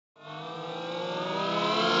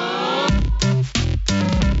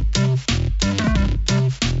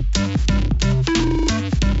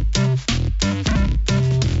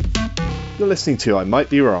listening to I Might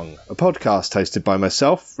Be Wrong, a podcast hosted by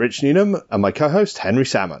myself, Rich Newnham, and my co-host, Henry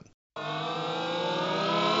Salmon.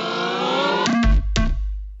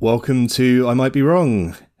 Welcome to I Might Be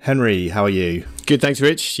Wrong. Henry, how are you? Good, thanks,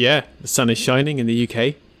 Rich. Yeah, the sun is shining in the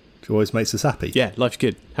UK. Which always makes us happy. Yeah, life's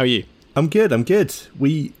good. How are you? I'm good.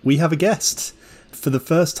 We have a guest. For the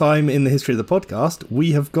first time in the history of the podcast,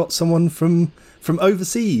 we have got someone from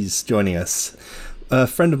overseas joining us. A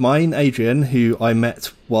friend of mine, Adrian, who I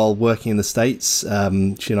met while working in the States, she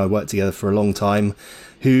and I worked together for a long time,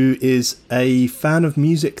 who is a fan of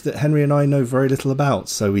music that Henry and I know very little about.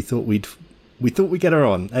 So we thought we'd get her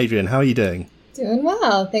on. Adrian, how are you doing? Doing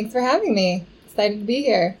well. Thanks for having me. Excited to be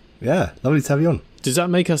here. Yeah, lovely to have you on. Does that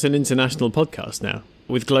make us an international podcast now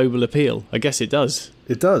with global appeal? I guess it does.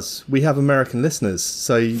 It does. We have American listeners,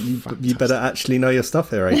 so you better actually know your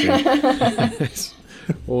stuff here, Adrian.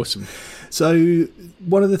 Awesome. So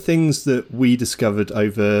one of the things that we discovered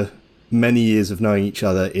over many years of knowing each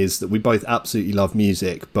other is that we both absolutely love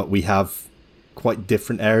music, but we have quite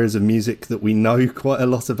different areas of music that we know quite a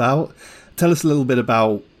lot about. Tell us a little bit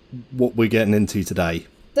about what we're getting into today.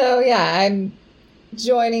 So yeah, I'm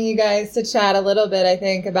joining you guys to chat a little bit, I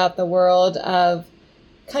think, about the world of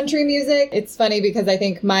country music. It's funny because I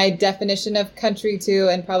think my definition of country too,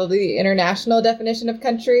 and probably the international definition of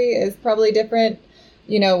country is probably different.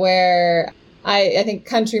 You know, where I think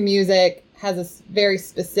country music has a very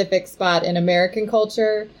specific spot in American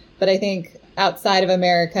culture, but I think outside of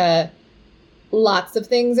America, lots of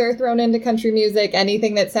things are thrown into country music.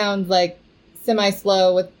 Anything that sounds like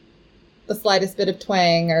semi-slow with the slightest bit of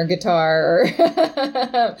twang or guitar,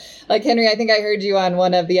 or like Henry, I think I heard you on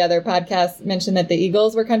one of the other podcasts mention that the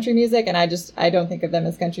Eagles were country music, and I don't think of them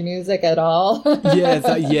as country music at all.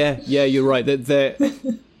 Yeah, you're right.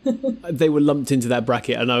 They were lumped into that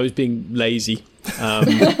bracket, and I was being lazy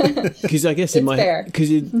because I guess in my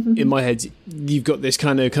head you've got this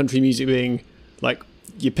kind of country music being like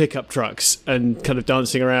your pickup trucks and kind of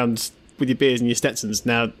dancing around with your beers and your Stetsons.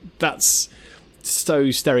 Now that's so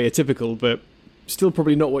stereotypical, but still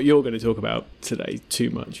probably not what you're going to talk about today too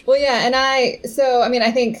much. Well, yeah, and I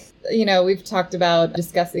think, you know, we've talked about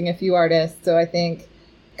discussing a few artists, so I think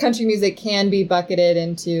country music can be bucketed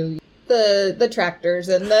into the tractors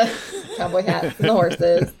and the cowboy hats and the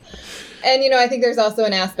horses. And, you know, I think there's also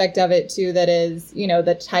an aspect of it, too, that is, you know,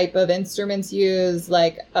 the type of instruments used,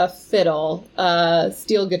 like a fiddle,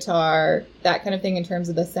 steel guitar, that kind of thing in terms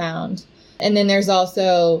of the sound. And then there's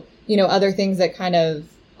also, you know, other things that kind of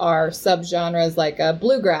are subgenres like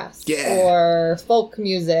bluegrass or folk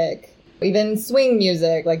music, even swing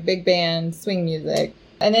music, like big band swing music.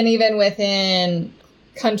 And then even within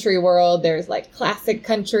country world, there's like classic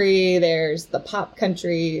country, there's the pop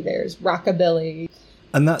country, there's rockabilly.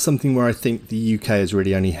 And that's something where I think the UK has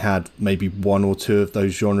really only had maybe one or two of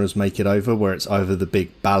those genres make it over, where it's either the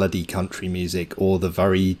big ballady country music or the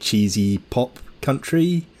very cheesy pop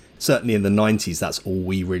country. Certainly in the 90s, that's all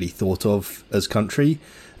we really thought of as country.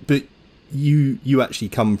 But you actually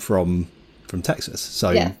come from Texas,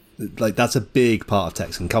 so like that's a big part of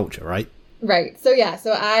Texan culture, right? Right. So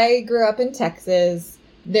I grew up in Texas.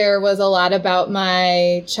 There was a lot about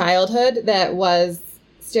my childhood that was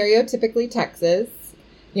stereotypically Texas.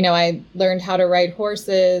 You know, I learned how to ride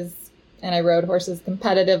horses, and I rode horses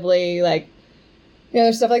competitively, like, you know,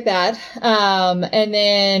 there's stuff like that. And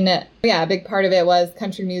then, a big part of it was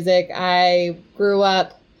country music. I grew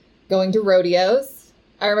up going to rodeos.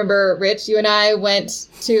 I remember, Rich, you and I went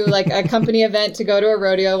to like a company event to go to a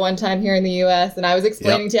rodeo one time here in the U.S., and I was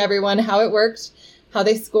explaining to everyone how it worked, how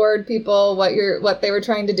they scored people, what they were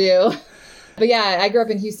trying to do. But yeah, I grew up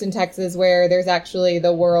in Houston, Texas, where there's actually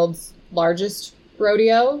the world's largest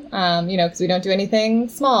rodeo, you know, because we don't do anything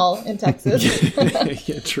small in Texas.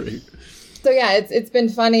 Yeah, true. So yeah, it's been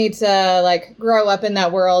funny to like grow up in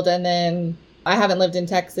that world, and then I haven't lived in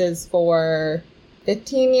Texas for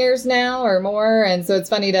 15 years now or more, and so it's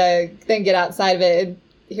funny to then get outside of it and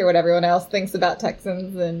hear what everyone else thinks about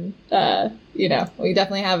Texans, and you know, we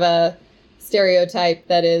definitely have a stereotype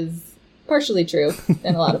that is partially true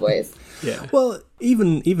in a lot of ways. Yeah. Well,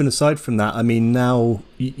 even aside from that, I mean, now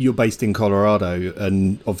you're based in Colorado,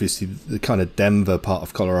 and obviously the kind of Denver part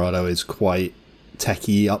of Colorado is quite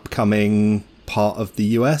techie, upcoming part of the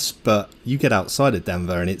US, but you get outside of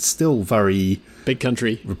Denver and it's still very big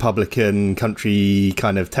country, Republican country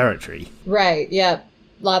kind of territory. Right. Yeah.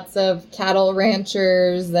 Lots of cattle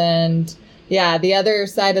ranchers, and the other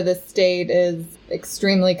side of the state is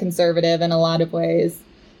extremely conservative in a lot of ways.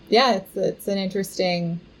 Yeah, it's an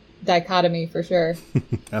interesting dichotomy for sure.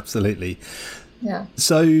 Absolutely. Yeah.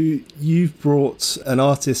 So you've brought an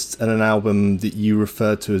artist and an album that you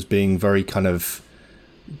refer to as being very kind of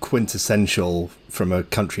quintessential from a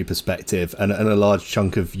country perspective, and a large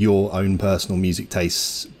chunk of your own personal music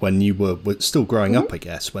tastes when you were still growing up, I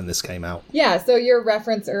guess, when this came out. Yeah, so your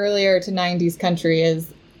reference earlier to 90s country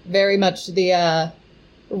is very much the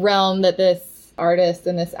realm that this artist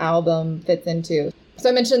and this album fits into. So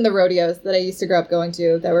I mentioned the rodeos that I used to grow up going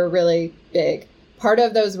to that were really big. Part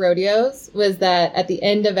of those rodeos was that at the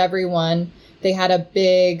end of every one, they had a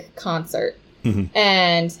big concert. Mm-hmm.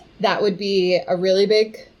 And that would be a really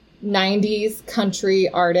big 90s country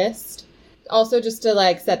artist. Also, just to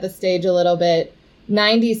like set the stage a little bit,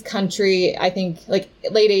 90s country, I think like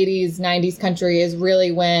late 80s, 90s country is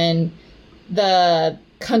really when the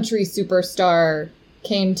country superstar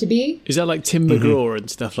came to be. Is that like Tim McGraw and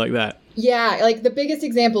stuff like that? Yeah, like the biggest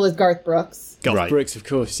example is Garth Brooks. Garth Brooks, of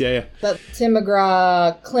course, yeah. But Tim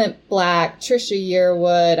McGraw, Clint Black, Trisha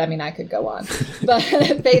Yearwood, I mean, I could go on. But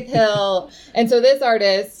Faith Hill. And so this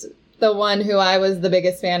artist, the one who I was the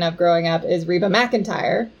biggest fan of growing up, is Reba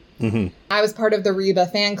McEntire. Mm-hmm. I was part of the Reba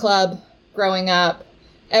fan club growing up.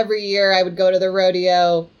 Every year I would go to the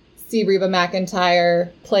rodeo, see Reba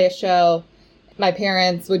McEntire, play a show. My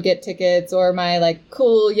parents would get tickets, or my like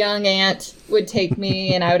cool young aunt would take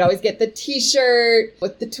me, and I would always get the t-shirt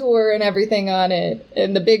with the tour and everything on it,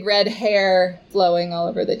 and the big red hair flowing all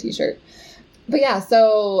over the t-shirt. But yeah,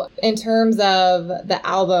 so in terms of the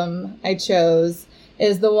album I chose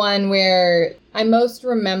is the one where I most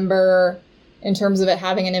remember in terms of it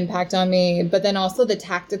having an impact on me, but then also the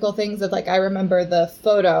tactical things of like, I remember the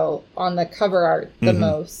photo on the cover art the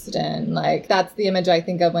most. And like, that's the image I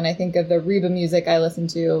think of when I think of the Reba music I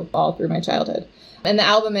listened to all through my childhood. And the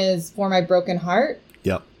album is For My Broken Heart.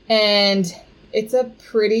 Yep. And it's a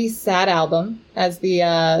pretty sad album, as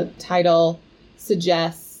the title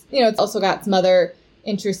suggests. You know, it's also got some other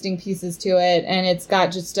interesting pieces to it. And it's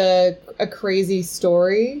got just a crazy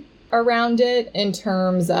story around it in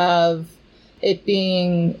terms of it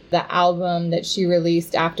being the album that she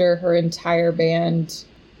released after her entire band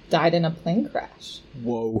died in a plane crash.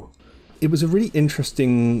 Whoa. It was a really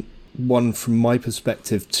interesting one from my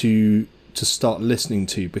perspective to start listening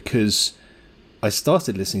to, because I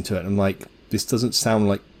started listening to it and I'm like, this doesn't sound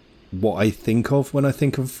like what I think of when I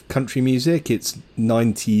think of country music. It's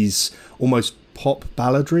 90s, almost pop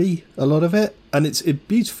balladry, a lot of it. And it's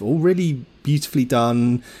beautiful, really beautifully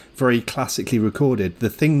done, very classically recorded. The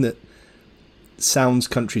thing that sounds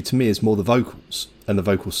country to me is more the vocals and the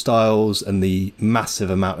vocal styles and the massive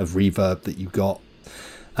amount of reverb that you got,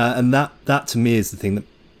 and that to me is the thing that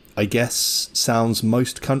I guess sounds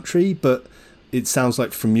most country. But it sounds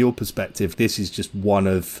like from your perspective this is just one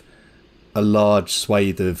of a large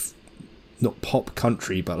swathe of not pop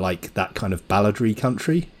country but like that kind of balladry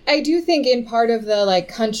country. I do think in part of the like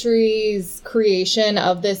country's creation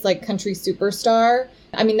of this like country superstar,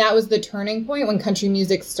 I mean, that was the turning point when country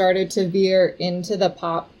music started to veer into the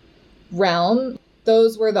pop realm.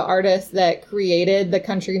 Those were the artists that created the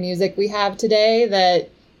country music we have today that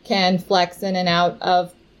can flex in and out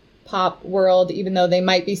of pop world, even though they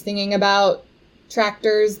might be singing about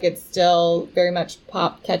tractors. It's still very much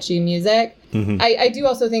pop, catchy music. Mm-hmm. I do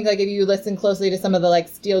also think like if you listen closely to some of the like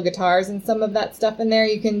steel guitars and some of that stuff in there,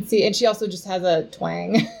 you can see, and she also just has a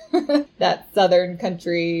twang, that southern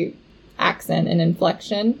country accent and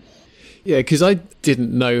inflection. Yeah, because I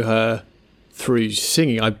didn't know her through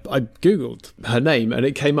singing. I Googled her name and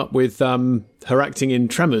it came up with her acting in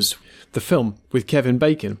Tremors, the film with Kevin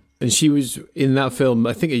Bacon. And she was in that film,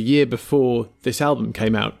 I think, a year before this album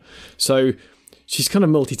came out. So she's kind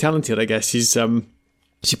of multi-talented, I guess.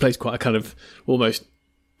 She plays quite a kind of almost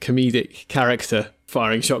comedic character,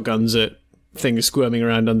 firing shotguns at things squirming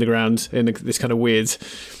around underground in this kind of weird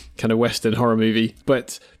kind of Western horror movie.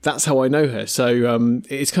 But that's how I know her. So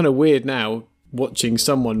it's kind of weird now watching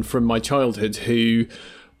someone from my childhood who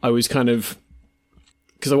I was kind of...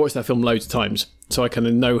 because I watched that film loads of times, so I kind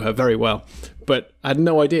of know her very well. But I had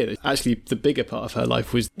no idea that actually the bigger part of her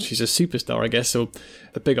life was she's a superstar, I guess, or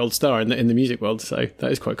a big old star in the music world. So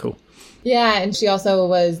that is quite cool. Yeah, and she also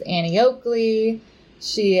was Annie Oakley.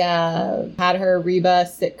 She had her Reba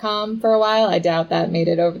sitcom for a while. I doubt that made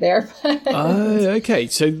it over there. Okay.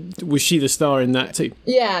 So was she the star in that too?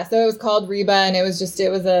 Yeah, so it was called Reba, and it was a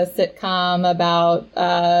sitcom about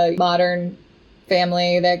a modern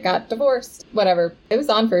family that got divorced. Whatever. It was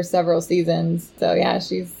on for several seasons. So yeah,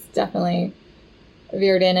 she's definitely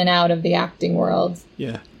veered in and out of the acting world.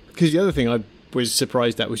 Yeah. Because the other thing I was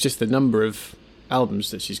surprised at was just the number of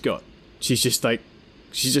albums that she's got. She's just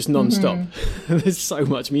non-stop. Mm-hmm. There's so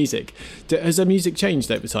much music. Has her music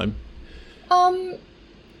changed over time?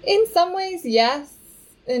 In some ways, yes.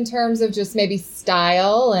 in terms of just maybe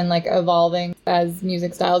style and like evolving as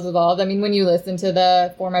music styles evolved. I mean, when you listen to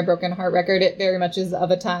the For My Broken Heart record, it very much is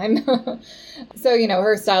of a time. So, you know,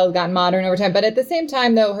 her style has gotten modern over time. But at the same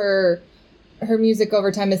time, though, her music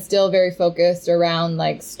over time is still very focused around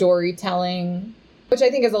like storytelling, which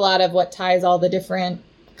I think is a lot of what ties all the different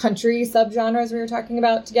country subgenres we were talking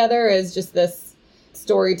about together, is just this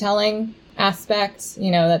storytelling aspect,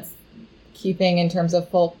 you know, that's key thing in terms of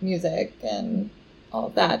folk music and all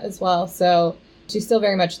of that as well. So she still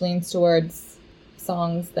very much leans towards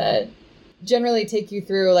songs that generally take you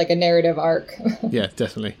through like a narrative arc. Yeah,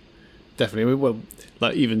 definitely. I mean, well,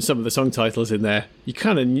 like even some of the song titles in there, you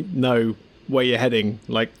kind of know where you're heading,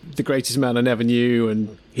 like The Greatest Man I Never Knew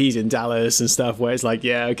and He's in Dallas and stuff, where it's like,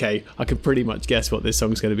 yeah, okay, I can pretty much guess what this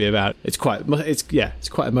song's going to be about. It's quite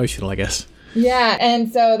emotional, I guess. Yeah,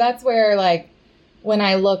 and so that's where, like, when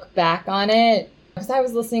I look back on it, because I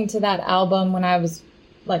was listening to that album when I was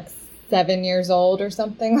like 7 years old or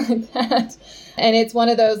something like that. And it's one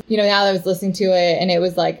of those, you know, now that I was listening to it and it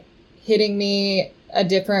was like hitting me a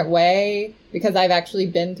different way because I've actually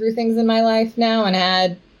been through things in my life now and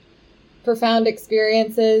had profound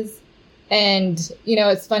experiences. And, you know,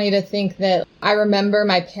 it's funny to think that I remember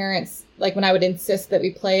my parents, like when I would insist that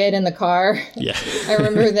we play it in the car. Yeah. I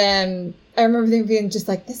remember them being just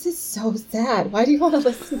like, this is so sad. Why do you want to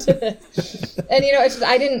listen to this? And, you know, it's just,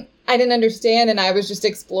 I didn't understand. And I was just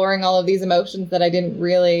exploring all of these emotions that I didn't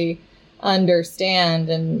really understand.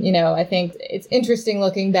 And, you know, I think it's interesting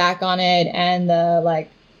looking back on it and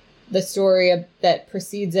the story that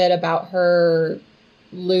precedes it about her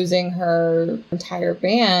losing her entire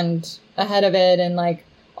band ahead of it. And like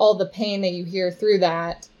all the pain that you hear through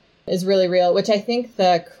that is really real, which I think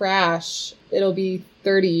the crash, it'll be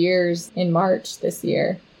 30 years in March this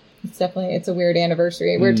year. It's a weird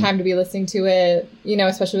anniversary, weird time to be listening to it, you know,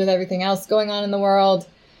 especially with everything else going on in the world.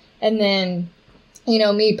 And then, you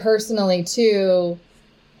know, me personally too,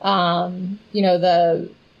 you know,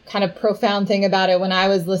 the kind of profound thing about it when I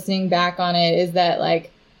was listening back on it is that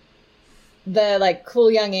like the like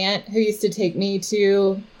cool young aunt who used to take me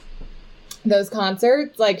to those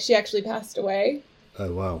concerts, like she actually passed away.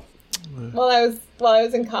 Oh, wow. While I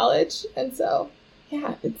was in college. And so,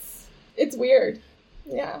 yeah, it's weird.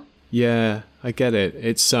 Yeah. Yeah, I get it.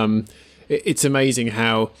 It's amazing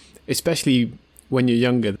how, especially when you're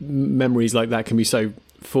younger, memories like that can be so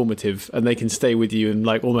formative and they can stay with you and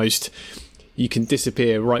like almost you can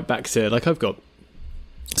disappear right back to, like I've got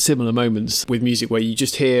similar moments with music where you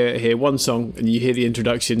just hear one song and you hear the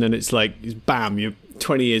introduction and it's like, bam, you're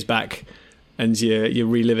 20 years back and you're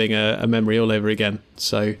reliving a memory all over again.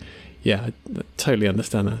 So yeah, I totally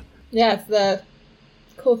understand that. Yeah, it's the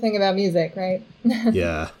cool thing about music, right?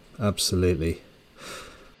 Yeah, absolutely.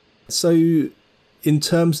 So in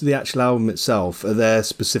terms of the actual album itself, are there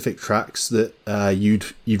specific tracks that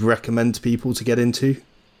you'd recommend to people to get into?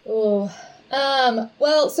 Oh,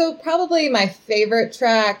 well, so probably my favorite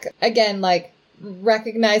track, again, like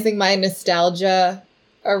recognizing my nostalgia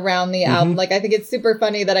around the album. Like, I think it's super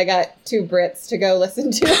funny that I got two Brits to go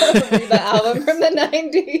listen to the album from the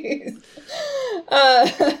 90s.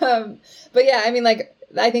 But yeah, I mean, like,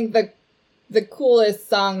 I think the coolest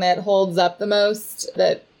song that holds up the most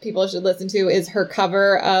that people should listen to is her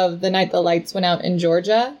cover of The Night the Lights Went Out in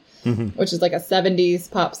Georgia, which is like a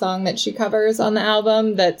 70s pop song that she covers on the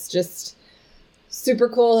album. That's just super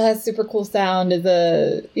cool, has super cool sound, is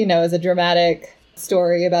a dramatic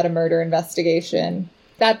story about a murder investigation.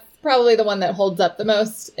 That's probably the one that holds up the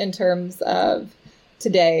most in terms of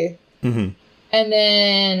today. And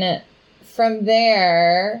then from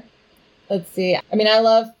there, let's see. I mean, I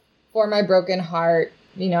love For My Broken Heart.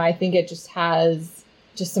 You know, I think it just has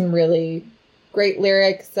just some really great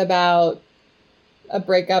lyrics about a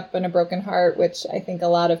breakup and a broken heart, which I think a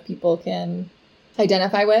lot of people can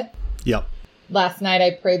identify with. Yep. Last night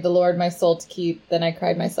I prayed the Lord my soul to keep, then I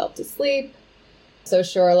cried myself to sleep. So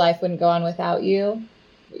sure life wouldn't go on without you.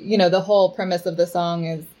 You know, the whole premise of the song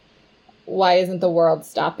is, why isn't the world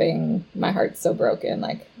stopping? My heart's so broken.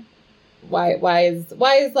 Like, why is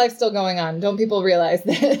life still going on? Don't people realize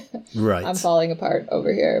that right. I'm falling apart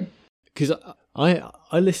over here? Because I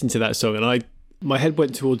listened to that song and my head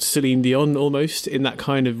went towards Celine Dion almost, in that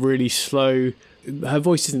kind of really slow. Her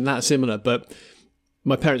voice isn't that similar, but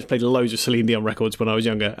my parents played loads of Celine Dion records when I was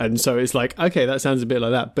younger, and so it's like, okay, that sounds a bit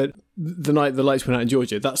like that. But The Night the Lights Went Out in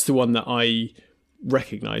Georgia, that's the one that I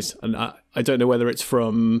recognise, and I don't know whether it's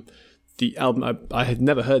from the album. I had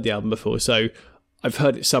never heard the album before, so I've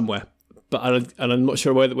heard it somewhere, but I'm not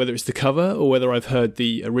sure whether it's the cover or whether I've heard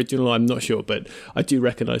the original. I'm not sure, but I do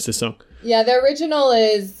recognise the song. Yeah, the original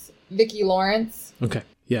is Vicki Lawrence. Okay,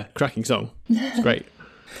 yeah, cracking song. It's great.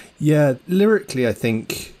 Yeah, lyrically, I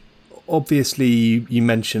think, obviously, you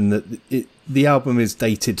mentioned that the album is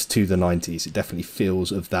dated to the 90s. It definitely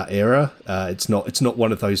feels of that era. It's not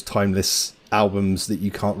one of those timeless albums that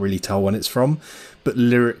you can't really tell when it's from. But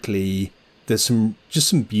lyrically, there's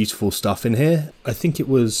some beautiful stuff in here. I think it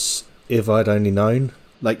was If I'd Only Known.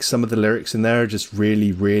 Like, some of the lyrics in there are just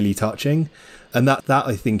really, really touching. And that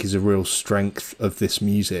I think is a real strength of this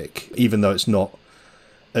music, even though it's not,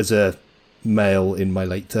 as a male in my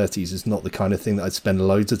late 30s, it's not the kind of thing that I'd spend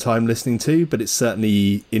loads of time listening to, but it's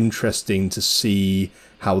certainly interesting to see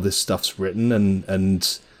how this stuff's written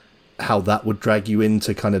and how that would drag you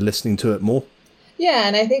into kind of listening to it more. Yeah,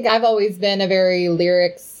 and I think I've always been a very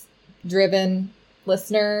lyrics-driven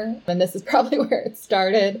listener, and this is probably where it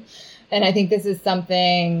started. And I think this is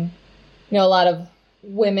something, a lot of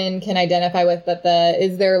women can identify with, but the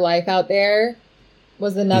Is There Life Out There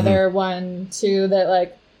was another one, too, that,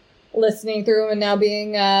 like, listening through and now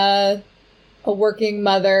being a working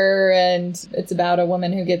mother, and it's about a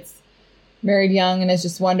woman who gets married young and is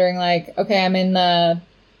just wondering, like, okay, I'm in the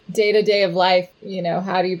day-to-day of life,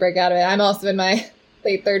 how do you break out of it? I'm also in my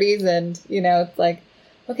late 30s, and, it's like,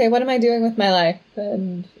 okay, what am I doing with my life?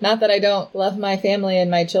 And not that I don't love my family and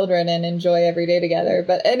my children and enjoy every day together,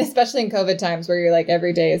 and especially in COVID times where you're like,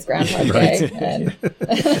 every day is Groundhog Day. And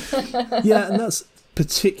yeah, and that's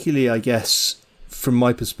particularly, I guess, from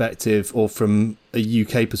my perspective, or from a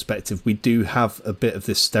UK perspective, we do have a bit of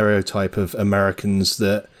this stereotype of Americans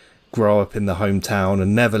that grow up in the hometown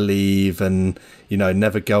and never leave and,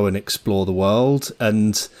 never go and explore the world.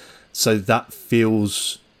 And so that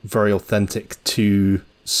feels very authentic to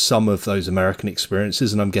some of those American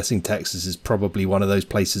experiences. And I'm guessing Texas is probably one of those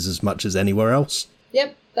places as much as anywhere else.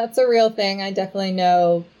 Yep, that's a real thing. I definitely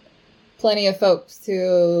know plenty of folks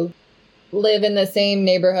who live in the same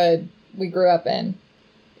neighborhood we grew up in.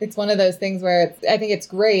 It's one of those things where I think it's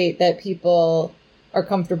great that people are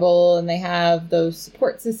comfortable and they have those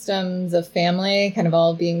support systems of family kind of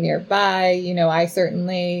all being nearby. I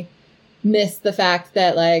certainly miss the fact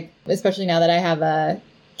that, like, especially now that I have a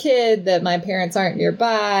kid, that my parents aren't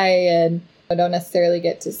nearby and I don't necessarily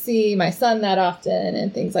get to see my son that often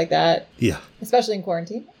and things like that. Yeah. Especially in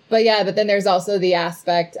quarantine. But then there's also the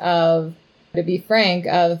aspect of, to be frank,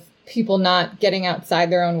 of people not getting outside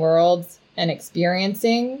their own worlds and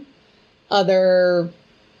experiencing other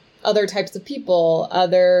types of people,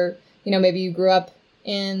 maybe you grew up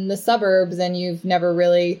in the suburbs and you've never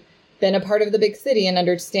really been a part of the big city and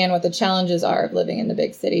understand what the challenges are of living in the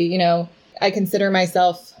big city. I consider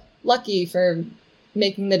myself lucky for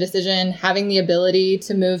making the decision, having the ability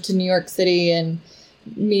to move to New York City and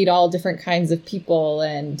meet all different kinds of people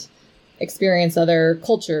and experience other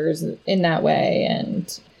cultures in that way.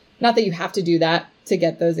 And not that you have to do that to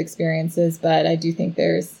get those experiences, but I do think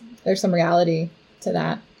there's some reality to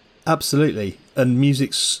that. Absolutely. And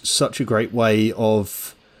music's such a great way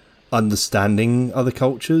of understanding other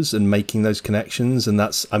cultures and making those connections. And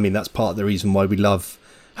that's part of the reason why we love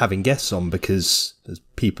having guests on, because there's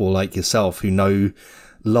people like yourself who know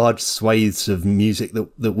large swathes of music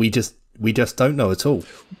that we just don't know at all.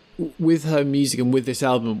 With her music and with this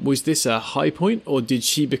album, was this a high point, or did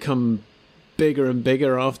she become bigger and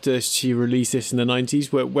bigger after she released this in the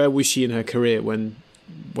 90s? Where was she in her career when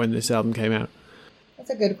this album came out?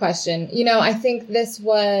 That's a good question. I think this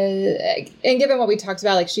was, and given what we talked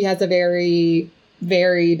about, like, she has a very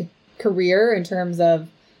varied career in terms of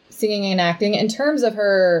singing and acting. In terms of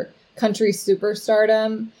her country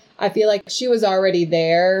superstardom, I feel like she was already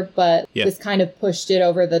there, but this kind of pushed it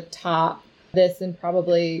over the top. This and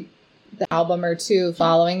probably the album or two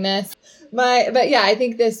following this. I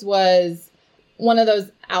think this was one of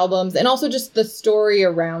those albums, and also just the story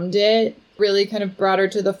around it really kind of brought her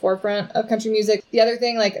to the forefront of country music. The other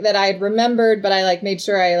thing, like, that I had remembered, but I made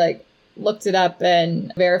sure I looked it up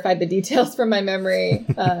and verified the details from my memory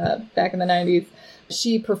back in the 90s.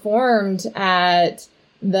 She performed at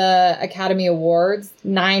the Academy Awards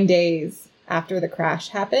 9 days after the crash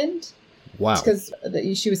happened. Wow. Because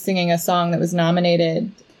she was singing a song that was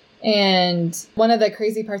nominated. And one of the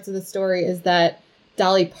crazy parts of the story is that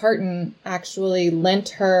Dolly Parton actually lent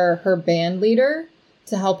her band leader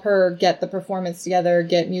to help her get the performance together,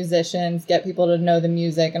 get musicians, get people to know the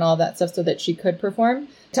music and all that stuff so that she could perform.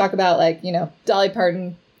 Talk about, Dolly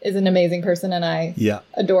Parton is an amazing person and I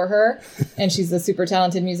adore her. And she's a super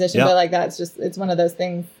talented musician. But it's one of those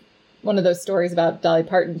things, one of those stories about Dolly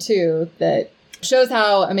Parton too, that shows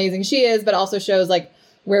how amazing she is, but also shows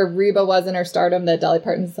where Reba was in her stardom, that Dolly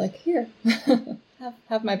Parton's like, here,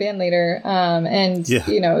 have my band leader.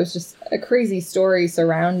 It was just a crazy story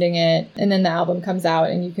surrounding it. And then the album comes out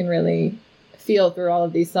and you can really feel through all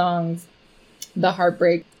of these songs the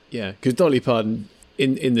heartbreak. Yeah, because Dolly Parton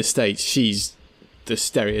in the States, she's the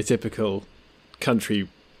stereotypical country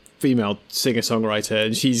female singer-songwriter,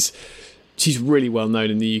 and she's really well known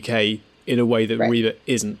in the UK in a way that Reba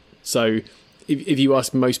isn't. So if you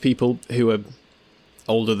ask most people who are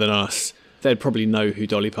older than us, they'd probably know who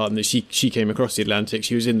Dolly Parton is. She came across the Atlantic.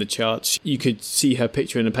 She was in the charts. You could see her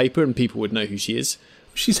picture in a paper and people would know who she is.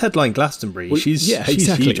 She's headlined Glastonbury. Well, she's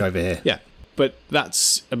huge over here. Yeah, but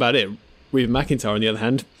that's about it. Reba McEntire, on the other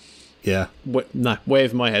hand, yeah, way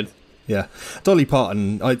over my head. Yeah. Dolly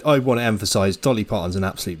Parton, I want to emphasise, Dolly Parton's an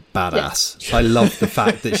absolute badass. Yes. I love the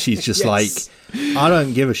fact that she's just like, I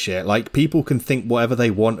don't give a shit. Like, people can think whatever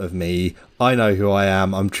they want of me. I know who I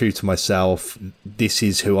am. I'm true to myself. This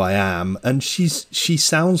is who I am. And she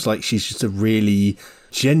sounds like she's just a really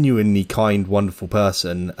genuinely kind, wonderful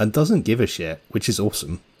person and doesn't give a shit, which is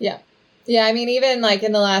awesome. Yeah. Yeah, I mean, even like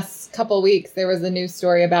in the last couple weeks, there was a news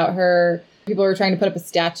story about her. People were trying to put up a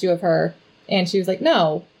statue of her. And she was like,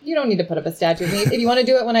 no, you don't need to put up a statue of me. If you want to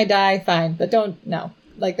do it when I die, fine. But don't, no.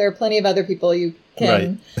 Like, there are plenty of other people you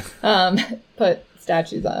can put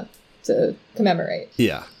statues on to commemorate.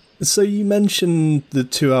 Yeah. So you mentioned the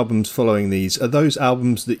 2 albums following these. Are those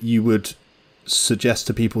albums that you would suggest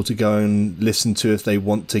to people to go and listen to if they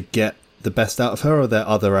want to get the best out of her? Or are there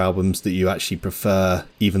other albums that you actually prefer,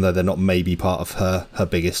 even though they're not maybe part of her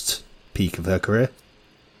biggest peak of her career?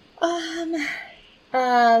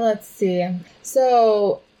 Let's see.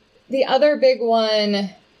 So the other big one,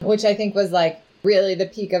 which I think was like really the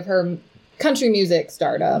peak of her country music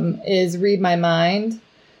stardom, is Read My Mind,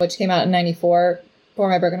 which came out in 94. For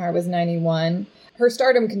My Broken Heart was 91. Her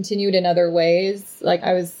stardom continued in other ways. Like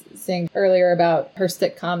I was saying earlier about her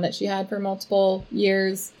sitcom that she had for multiple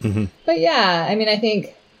years. Mm-hmm. But yeah, I mean, I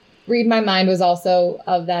think Read My Mind was also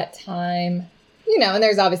of that time, you know, and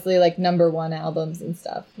there's obviously like #1 albums and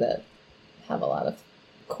stuff that have a lot of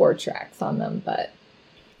core tracks on them, but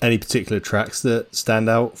any particular tracks that stand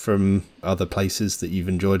out from other places that you've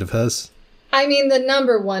enjoyed of hers? I mean, the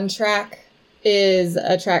 #1 track is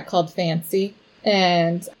a track called Fancy,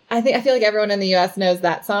 and I feel like everyone in the US knows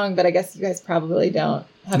that song, but I guess you guys probably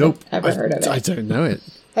haven't ever heard of it. I don't know it.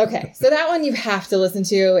 Okay, so that one you have to listen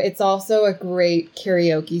to. It's also a great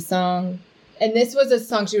karaoke song, and this was a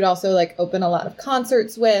song she would also like open a lot of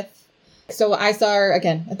concerts with. So I saw her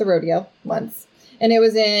again at the rodeo once. And it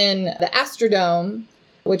was in the Astrodome,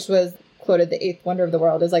 which was quoted the 8th wonder of the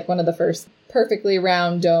world as like one of the first perfectly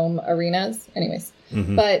round dome arenas. Anyways,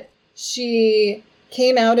 But she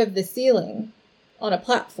came out of the ceiling on a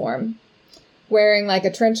platform wearing like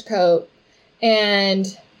a trench coat.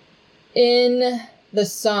 And in the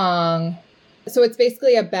song, so it's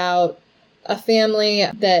basically about a family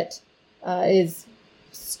that is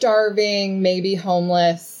starving, maybe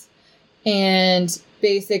homeless, and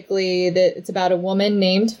basically that it's about a woman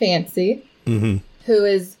named Fancy who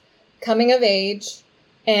is coming of age,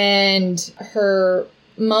 and her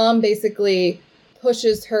mom basically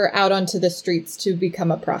pushes her out onto the streets to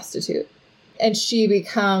become a prostitute. And she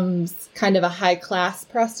becomes kind of a high-class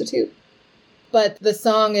prostitute. But the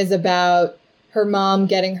song is about her mom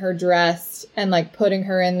getting her dressed and like putting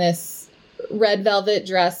her in this red velvet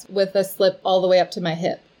dress with a slip all the way up to my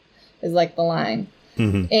hip is like the line.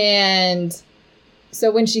 And so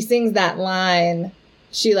when she sings that line,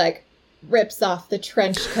 she like rips off the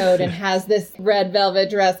trench coat and has this red velvet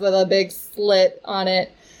dress with a big slit on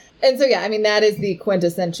it. And so, yeah, I mean, that is the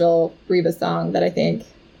quintessential Reba song that I think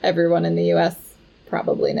everyone in the U.S.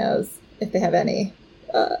 probably knows if they have any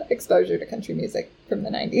exposure to country music from the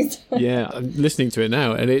 90s. Yeah, I'm listening to it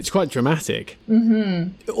now, and it's quite dramatic.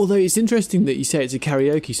 Although it's interesting that you say it's a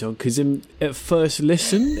karaoke song, because at first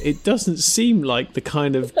listen, it doesn't seem like the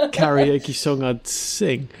kind of karaoke song I'd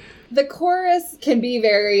sing. The chorus can be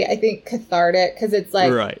very, I think, cathartic, because it's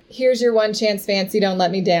like, here's your one chance, Fancy, don't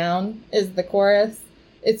let me down, is the chorus.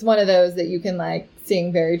 It's one of those that you can, like,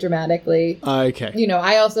 sing very dramatically. Okay. You know,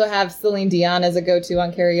 I also have Celine Dion as a go-to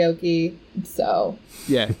on karaoke, so...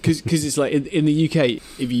 Yeah, because it's like in the UK,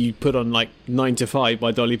 if you put on like 9 to 5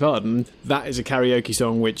 by Dolly Parton, that is a karaoke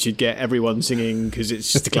song which you'd get everyone singing because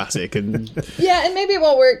it's just a classic. And yeah, and maybe it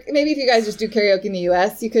won't work. Maybe if you guys just do karaoke in the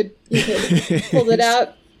US, you could pull it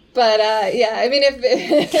out. But yeah, I mean, if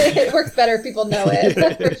it works better if people know it.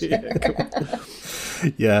 For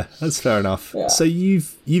sure. Yeah, that's fair enough. Yeah. So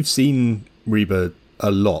you've seen Reba a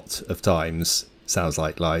lot of times. Sounds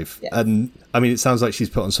like live. Yes. And I mean, it sounds like she's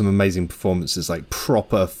put on some amazing performances, like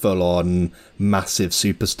proper full-on massive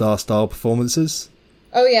superstar style performances.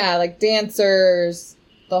 Oh yeah, like dancers,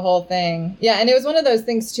 the whole thing. Yeah, and it was one of those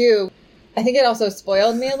things too. I think it also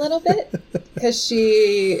spoiled me a little bit because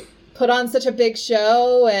she put on such a big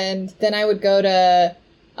show, and then I would go to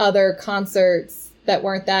other concerts that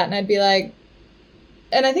weren't that, and I'd be like,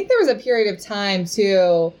 and I think there was a period of time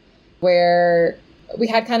too where we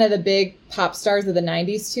had kind of the big pop stars of the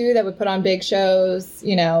 90s too that would put on big shows,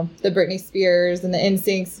 you know, the Britney Spears and the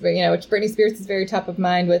NSYNCs, you know, which Britney Spears is very top of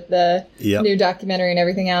mind with the new documentary and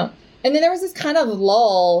everything out. And then there was this kind of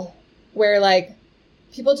lull where like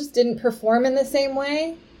people just didn't perform in the same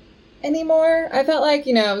way anymore. I felt like,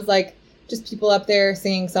 you know, it was like just people up there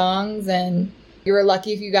singing songs, and you were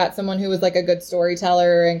lucky if you got someone who was like a good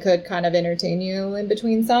storyteller and could kind of entertain you in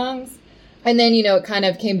between songs. And then, you know, it kind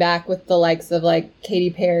of came back with the likes of like Katy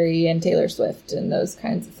Perry and Taylor Swift and those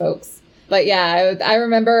kinds of folks. But yeah, I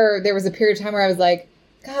remember there was a period of time where I was like,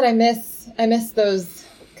 God, I miss those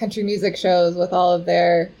country music shows with all of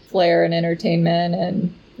their flair and entertainment.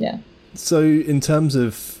 And yeah. So in terms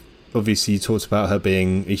of, obviously you talked about her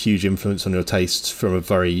being a huge influence on your tastes from a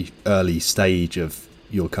very early stage of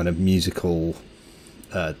your kind of musical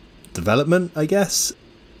development, I guess.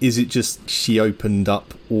 Is it just she opened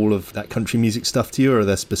up all of that country music stuff to you, or are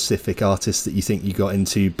there specific artists that you think you got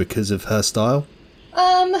into because of her style?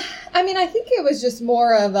 I mean, I think it was just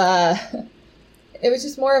more of a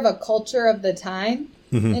culture of the time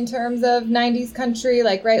in terms of 90s country.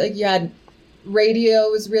 Like, right, like you had radio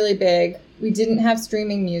was really big. We didn't have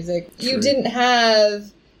streaming music. True. You didn't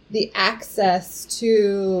have the access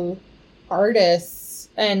to artists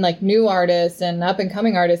and like new artists and up and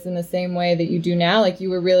coming artists in the same way that you do now. Like you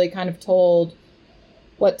were really kind of told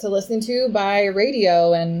what to listen to by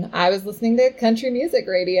radio, and I was listening to country music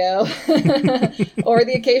radio or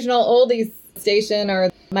the occasional oldies station,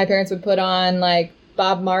 or my parents would put on like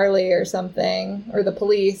Bob Marley or something, or the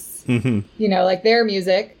Police, you know, like their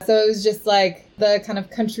music. So it was just like the kind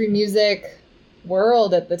of country music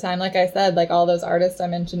world at the time. Like I said, like all those artists I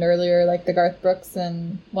mentioned earlier, like the Garth Brooks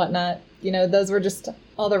and whatnot, you know, those were just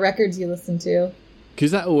all the records you listened to.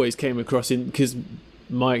 Because that always came across because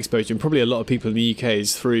my exposure, and probably a lot of people in the UK,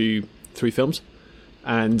 is through films.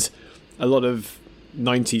 And a lot of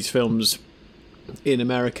 90s films in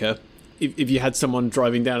America, if you had someone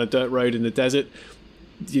driving down a dirt road in the desert,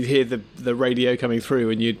 you'd hear the radio coming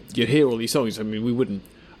through, and you'd hear all these songs. I mean,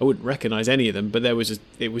 I wouldn't recognise any of them, but it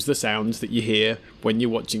was the sounds that you hear when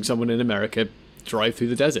you're watching someone in America drive through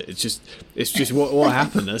the desert. It's just what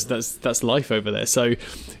happened. That's life over there. So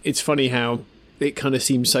it's funny how it kind of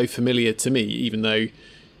seems so familiar to me, even though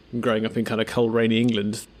I'm growing up in kind of cold, rainy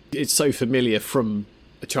England. It's so familiar from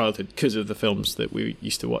a childhood because of the films that we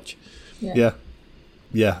used to watch. Yeah,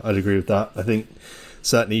 I'd agree with that. I think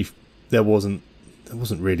certainly there wasn't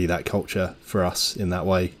really that culture for us in that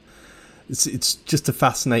way. It's just a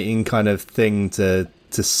fascinating kind of thing to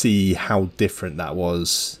see how different that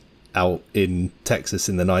was out in Texas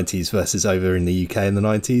in the 90s versus over in the UK in the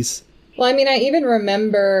 90s. Well, I mean, I even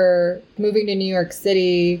remember moving to New York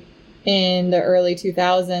City in the early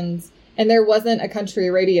 2000s, and there wasn't a country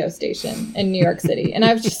radio station in New York City. And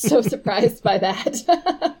I was just so surprised by that.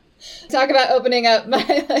 Talk about opening up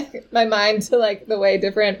my mind to like the way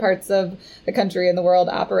different parts of the country and the world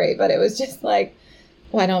operate. But it was just like,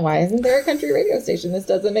 why isn't there a country radio station? This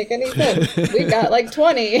doesn't make any sense. We've got like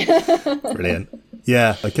 20. Brilliant.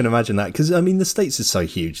 Yeah, I can imagine that. Because, I mean, the States is so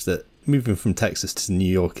huge that moving from Texas to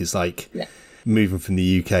New York is like moving from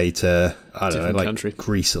the UK to, I don't know, like country.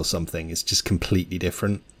 Greece or something. It's just completely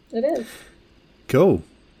different. It is. Cool.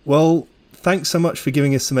 Well, thanks so much for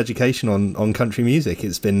giving us some education on country music.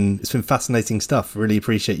 It's been fascinating stuff. Really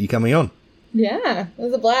appreciate you coming on. Yeah, it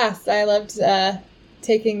was a blast. I loved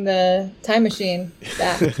taking the time machine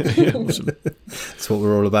back. Awesome. That's what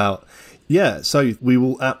we're all about. Yeah, so we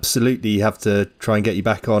will absolutely have to try and get you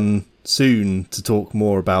back on soon to talk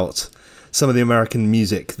more about some of the American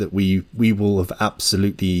music that we will have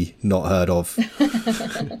absolutely not heard of.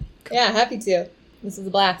 Yeah, happy to. This was a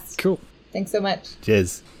blast. Cool. Thanks so much.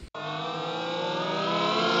 Cheers.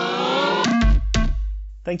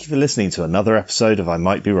 Thank you for listening to another episode of I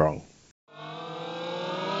Might Be Wrong.